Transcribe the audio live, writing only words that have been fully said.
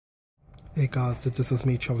Hey guys, this is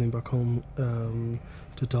me traveling back home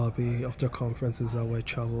to Derby after conferences that I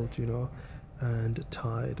traveled, and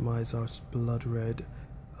tired. My eyes are blood red.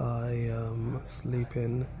 I am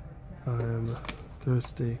sleeping. I'm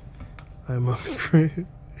thirsty. I'm hungry.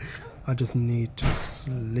 I just need to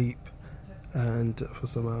sleep and for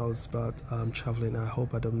some hours, but I'm traveling. I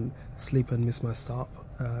hope I don't sleep and miss my stop,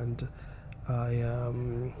 and I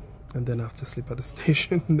and then I have to sleep at the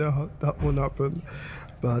station. No, that won't happen.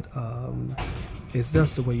 But it's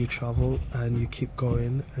just the way you travel, and you keep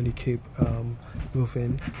going, and you keep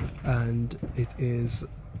moving, and it is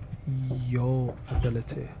your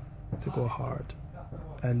ability to go hard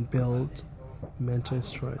and build mental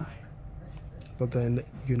strength. But then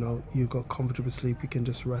you got comfortable sleep, you can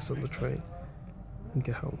just rest on the train and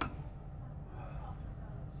get home.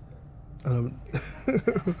 And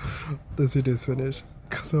this video is finished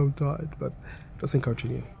because I'm tired, but just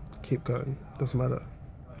encouraging you, keep going. Doesn't matter,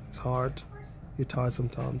 it's hard, you're tired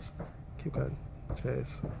sometimes, keep going. Cheers,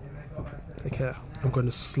 take care. I'm going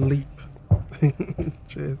to sleep.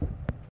 Cheers.